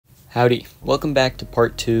Howdy, welcome back to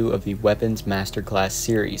part 2 of the Weapons Masterclass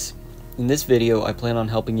series. In this video, I plan on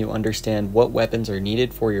helping you understand what weapons are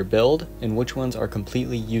needed for your build and which ones are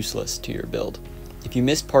completely useless to your build. If you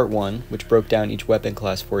missed part 1, which broke down each weapon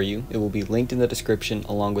class for you, it will be linked in the description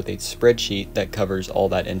along with a spreadsheet that covers all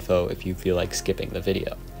that info if you feel like skipping the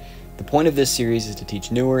video. The point of this series is to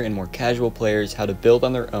teach newer and more casual players how to build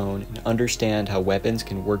on their own and understand how weapons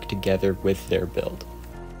can work together with their build.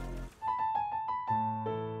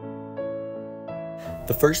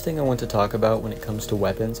 The first thing I want to talk about when it comes to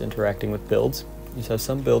weapons interacting with builds is how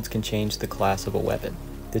some builds can change the class of a weapon.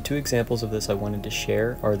 The two examples of this I wanted to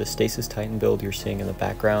share are the Stasis Titan build you're seeing in the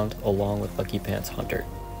background along with Lucky Pants Hunter.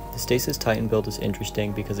 The Stasis Titan build is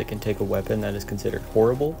interesting because it can take a weapon that is considered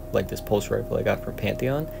horrible, like this pulse rifle I got from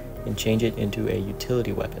Pantheon, and change it into a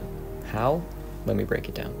utility weapon. How? Let me break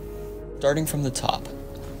it down. Starting from the top.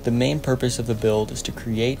 The main purpose of the build is to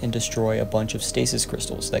create and destroy a bunch of stasis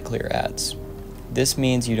crystals that clear adds. This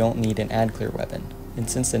means you don't need an ad clear weapon, and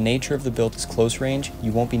since the nature of the build is close range,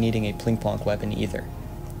 you won't be needing a plink plonk weapon either.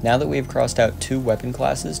 Now that we have crossed out 2 weapon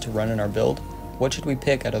classes to run in our build, what should we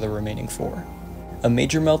pick out of the remaining 4? A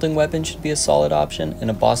major melting weapon should be a solid option, and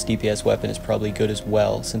a boss DPS weapon is probably good as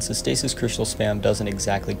well, since the stasis crystal spam doesn't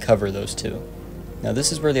exactly cover those 2. Now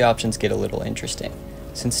this is where the options get a little interesting.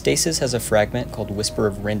 Since Stasis has a fragment called Whisper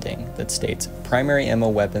of Rending that states, primary ammo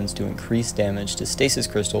weapons do increased damage to stasis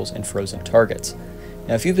crystals and frozen targets.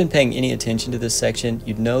 Now if you've been paying any attention to this section,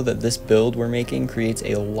 you'd know that this build we're making creates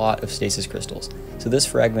a lot of stasis crystals, so this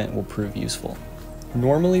fragment will prove useful.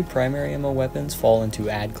 Normally primary ammo weapons fall into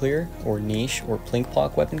ad clear, or niche, or plink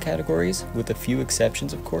plonk weapon categories, with a few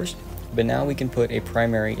exceptions of course, but now we can put a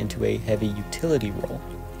primary into a heavy utility role.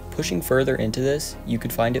 Pushing further into this, you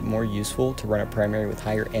could find it more useful to run a primary with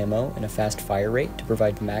higher ammo and a fast fire rate to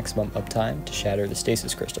provide maximum uptime to shatter the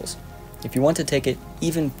stasis crystals. If you want to take it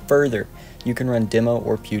even further, you can run Demo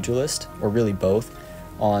or Pugilist, or really both,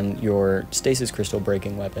 on your stasis crystal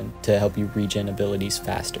breaking weapon to help you regen abilities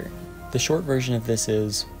faster. The short version of this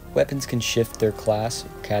is, weapons can shift their class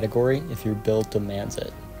or category if your build demands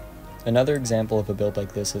it. Another example of a build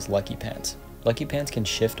like this is Lucky Pants. Lucky Pants can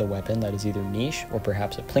shift a weapon that is either niche or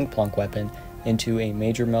perhaps a plink plonk weapon into a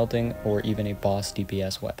major melting or even a boss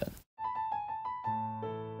DPS weapon.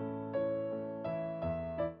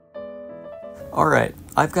 Alright,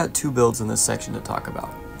 I've got 2 builds in this section to talk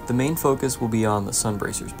about. The main focus will be on the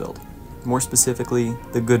Sunbracers build. More specifically,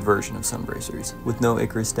 the good version of Sunbracers, with no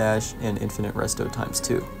Icarus Dash and infinite resto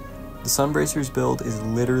 ×2. The Sunbracers build is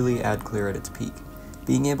literally ad clear at its peak,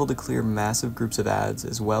 being able to clear massive groups of adds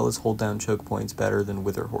as well as hold down choke points better than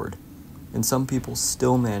Wither Horde, and some people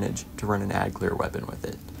still manage to run an ad clear weapon with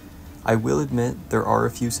it. I will admit there are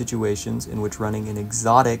a few situations in which running an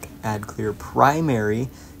exotic ad clear primary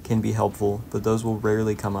can be helpful, but those will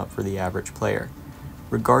rarely come up for the average player.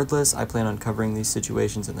 Regardless, I plan on covering these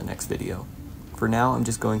situations in the next video. For now, I'm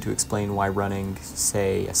just going to explain why running,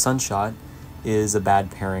 say, a Sunshot is a bad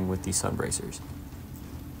pairing with these Sunbracers.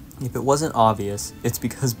 If it wasn't obvious, it's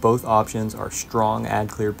because both options are strong ad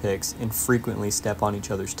clear picks and frequently step on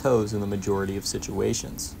each other's toes in the majority of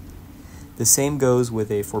situations. The same goes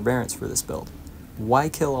with a Forbearance for this build. Why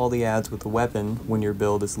kill all the adds with a weapon when your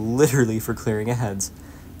build is literally for clearing adds?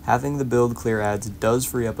 Having the build clear adds does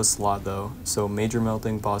free up a slot though, so major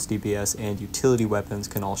melting, boss DPS, and utility weapons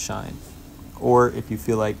can all shine. Or if you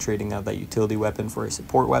feel like trading out that utility weapon for a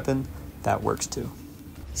support weapon, that works too.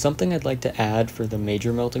 Something I'd like to add for the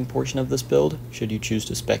major melting portion of this build, should you choose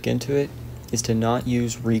to spec into it, is to not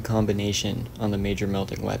use recombination on the major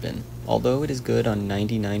melting weapon. Although it is good on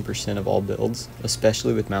 99% of all builds,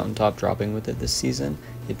 especially with Mountaintop dropping with it this season,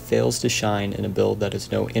 it fails to shine in a build that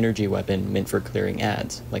has no energy weapon meant for clearing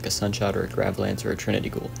adds, like a Sunshot or a Gravlance or a Trinity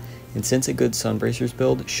Ghoul. And since a good Sunbracers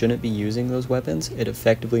build shouldn't be using those weapons, it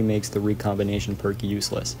effectively makes the recombination perk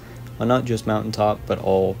useless, on not just Mountaintop, but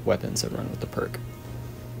all weapons that run with the perk.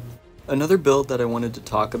 Another build that I wanted to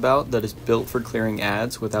talk about that is built for clearing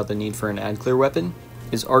adds without the need for an ad clear weapon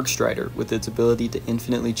is Arcstrider with its ability to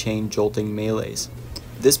infinitely chain jolting melees.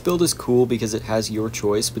 This build is cool because it has your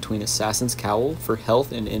choice between Assassin's Cowl for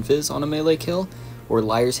health and invis on a melee kill, or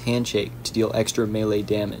Liar's Handshake to deal extra melee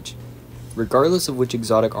damage. Regardless of which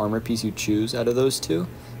exotic armor piece you choose out of those two,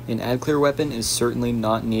 an ad clear weapon is certainly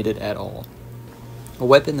not needed at all. A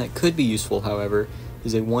weapon that could be useful, however,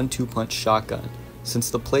 is a 1-2 punch shotgun,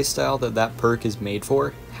 since the playstyle that perk is made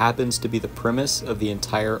for happens to be the premise of the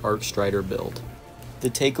entire Arcstrider build.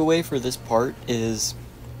 The takeaway for this part is,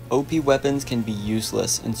 OP weapons can be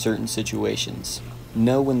useless in certain situations.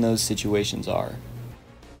 Know when those situations are.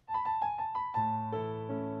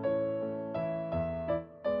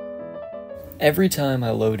 Every time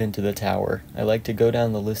I load into the tower, I like to go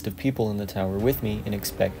down the list of people in the tower with me and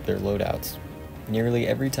inspect their loadouts. Nearly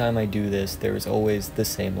every time I do this, there is always the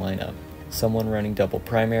same lineup. Someone running double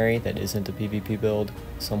primary that isn't a PvP build,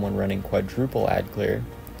 someone running quadruple ad clear,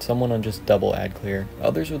 someone on just double ad clear,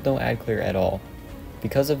 others with no ad clear at all.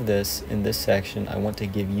 Because of this, in this section I want to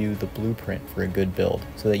give you the blueprint for a good build,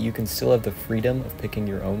 so that you can still have the freedom of picking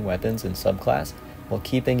your own weapons and subclass, while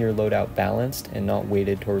keeping your loadout balanced and not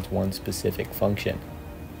weighted towards one specific function.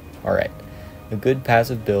 Alright, a good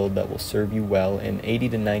passive build that will serve you well in 80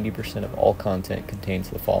 to 90% of all content contains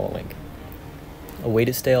the following: a way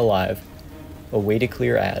to stay alive, a way to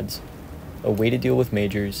clear ads, a way to deal with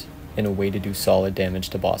majors, and a way to do solid damage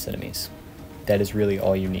to boss enemies. That is really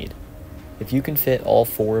all you need. If you can fit all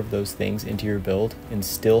 4 of those things into your build and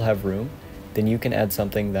still have room, then you can add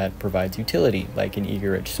something that provides utility, like an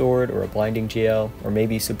eager edge sword or a blinding GL, or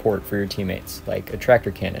maybe support for your teammates, like a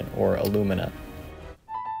tractor cannon or Illumina.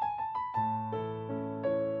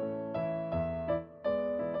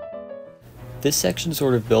 This section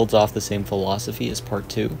sort of builds off the same philosophy as part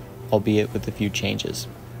 2, albeit with a few changes.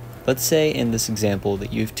 Let's say in this example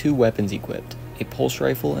that you have 2 weapons equipped, a pulse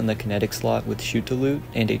rifle in the kinetic slot with shoot to loot,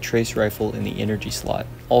 and a trace rifle in the energy slot,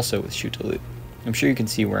 also with shoot to loot. I'm sure you can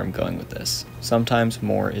see where I'm going with this. Sometimes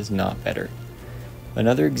more is not better.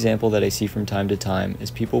 Another example that I see from time to time is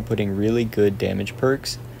people putting really good damage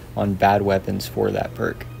perks on bad weapons for that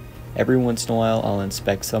perk. Every once in a while I'll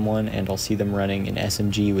inspect someone and I'll see them running an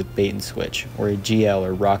SMG with bait and switch, or a GL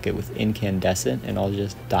or rocket with incandescent, and I'll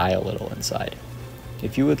just die a little inside.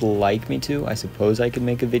 If you would like me to, I suppose I could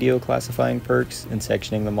make a video classifying perks and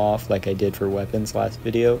sectioning them off like I did for weapons last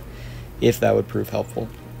video, if that would prove helpful.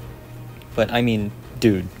 But I mean,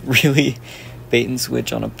 dude, really? Bait and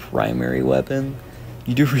switch on a primary weapon?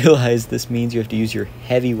 You do realize this means you have to use your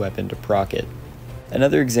heavy weapon to proc it.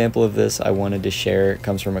 Another example of this I wanted to share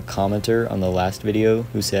comes from a commenter on the last video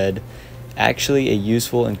who said, "Actually a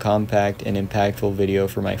useful and compact and impactful video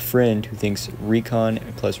for my friend who thinks recon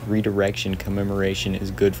plus redirection commemoration is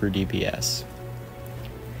good for DPS."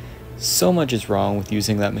 So much is wrong with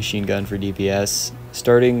using that machine gun for DPS,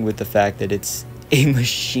 starting with the fact that it's a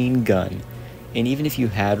machine gun, and even if you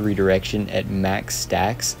had redirection at max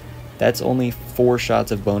stacks, that's only 4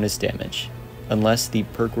 shots of bonus damage. Unless the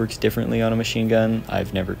perk works differently on a machine gun,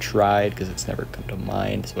 I've never tried because it's never come to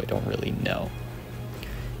mind, so I don't really know.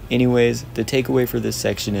 Anyways, the takeaway for this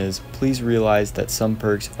section is, please realize that some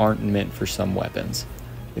perks aren't meant for some weapons.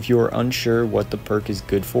 If you are unsure what the perk is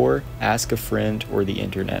good for, ask a friend or the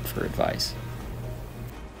internet for advice.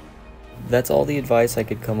 That's all the advice I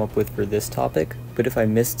could come up with for this topic, but if I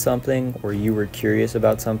missed something or you were curious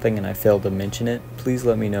about something and I failed to mention it, please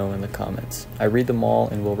let me know in the comments. I read them all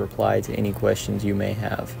and will reply to any questions you may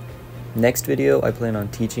have. Next video, I plan on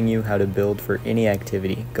teaching you how to build for any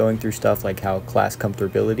activity, going through stuff like how class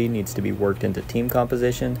comfortability needs to be worked into team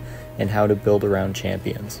composition, and how to build around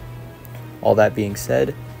champions. All that being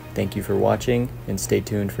said, thank you for watching, and stay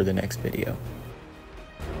tuned for the next video.